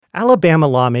Alabama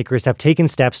lawmakers have taken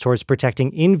steps towards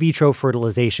protecting in vitro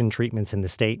fertilization treatments in the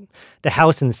state. The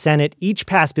House and Senate each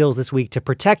passed bills this week to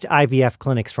protect IVF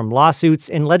clinics from lawsuits,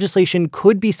 and legislation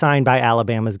could be signed by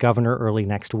Alabama's governor early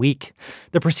next week.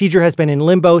 The procedure has been in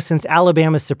limbo since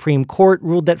Alabama's Supreme Court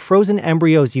ruled that frozen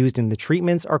embryos used in the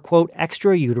treatments are, quote,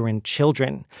 extrauterine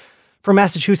children. For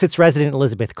Massachusetts resident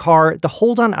Elizabeth Carr, the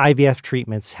hold on IVF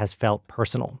treatments has felt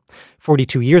personal.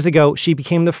 42 years ago, she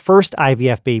became the first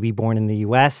IVF baby born in the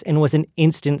U.S. and was an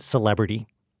instant celebrity.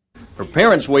 Her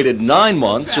parents waited 9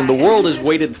 months, and the world has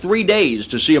waited 3 days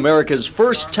to see America's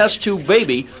first test tube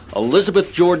baby,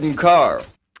 Elizabeth Jordan Carr.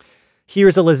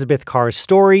 Here's Elizabeth Carr's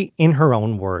story in her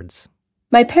own words.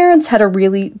 My parents had a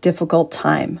really difficult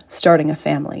time starting a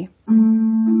family.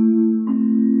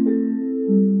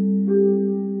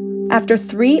 After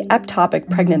 3 ectopic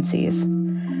pregnancies,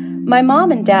 my mom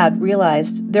and dad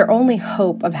realized their only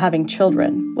hope of having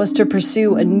children was to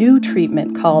pursue a new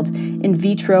treatment called in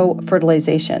vitro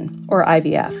fertilization, or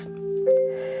IVF.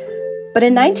 But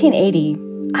in 1980,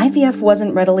 IVF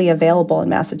wasn't readily available in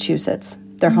Massachusetts,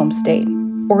 their home state,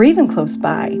 or even close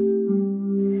by.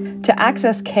 To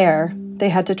access care, they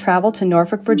had to travel to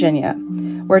Norfolk, Virginia,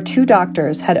 where 2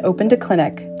 doctors had opened a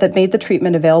clinic that made the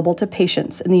treatment available to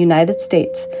patients in the United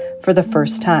States for the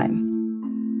first time.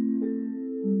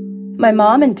 My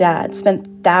mom and dad spent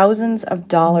thousands of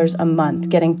dollars a month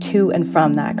getting to and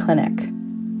from that clinic.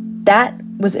 That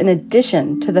was in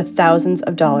addition to the thousands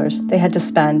of dollars they had to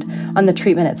spend on the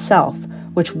treatment itself,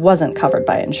 which wasn't covered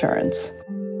by insurance.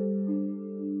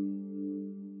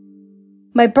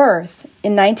 My birth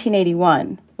in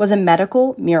 1981 was a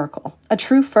medical miracle, a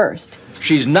true first.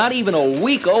 She's not even a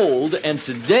week old, and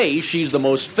today she's the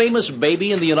most famous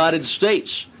baby in the United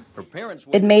States. Her parents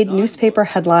It made newspaper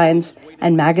headlines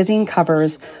and magazine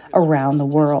covers around the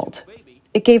world.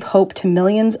 It gave hope to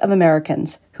millions of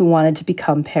Americans who wanted to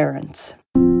become parents.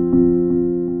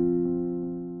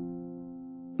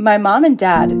 My mom and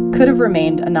dad could have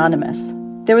remained anonymous.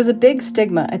 There was a big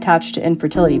stigma attached to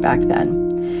infertility back then.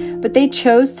 But they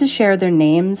chose to share their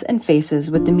names and faces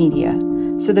with the media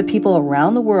so that people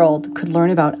around the world could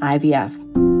learn about IVF.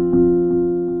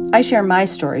 I share my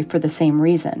story for the same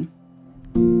reason.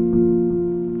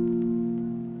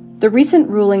 The recent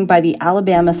ruling by the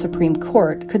Alabama Supreme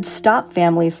Court could stop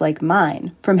families like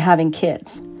mine from having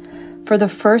kids. For the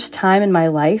first time in my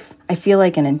life, I feel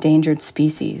like an endangered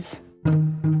species.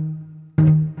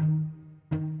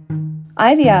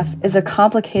 IVF is a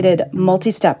complicated,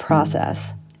 multi-step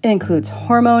process. It includes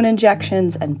hormone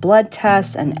injections and blood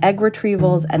tests and egg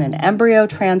retrievals and an embryo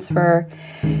transfer.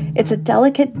 It's a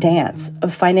delicate dance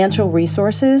of financial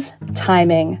resources,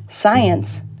 timing,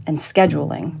 science, and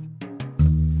scheduling.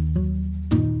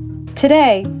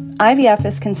 Today, IVF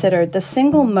is considered the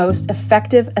single most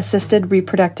effective assisted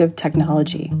reproductive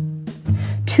technology.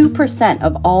 2%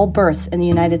 of all births in the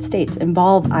United States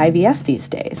involve IVF these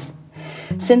days.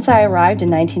 Since I arrived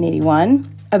in 1981,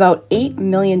 about 8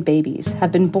 million babies have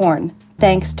been born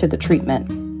thanks to the treatment.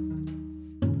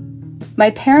 My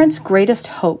parents' greatest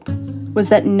hope was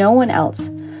that no one else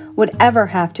would ever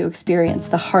have to experience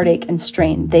the heartache and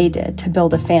strain they did to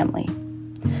build a family.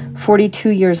 42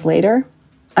 years later,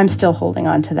 I'm still holding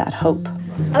on to that hope.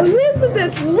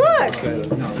 Elizabeth, look!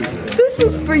 This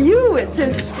is for you. It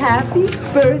says, "Happy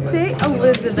birthday,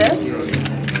 Elizabeth,"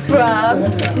 from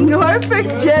Norfolk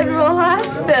General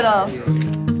Hospital.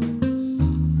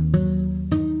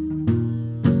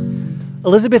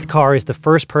 Elizabeth Carr is the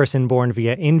first person born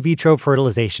via in vitro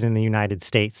fertilization in the United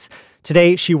States.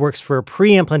 Today, she works for a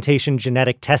pre-implantation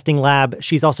genetic testing lab.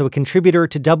 She's also a contributor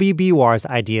to WBUR's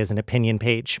Ideas and Opinion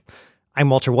page. I'm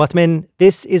Walter Wuthman.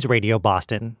 This is Radio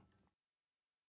Boston.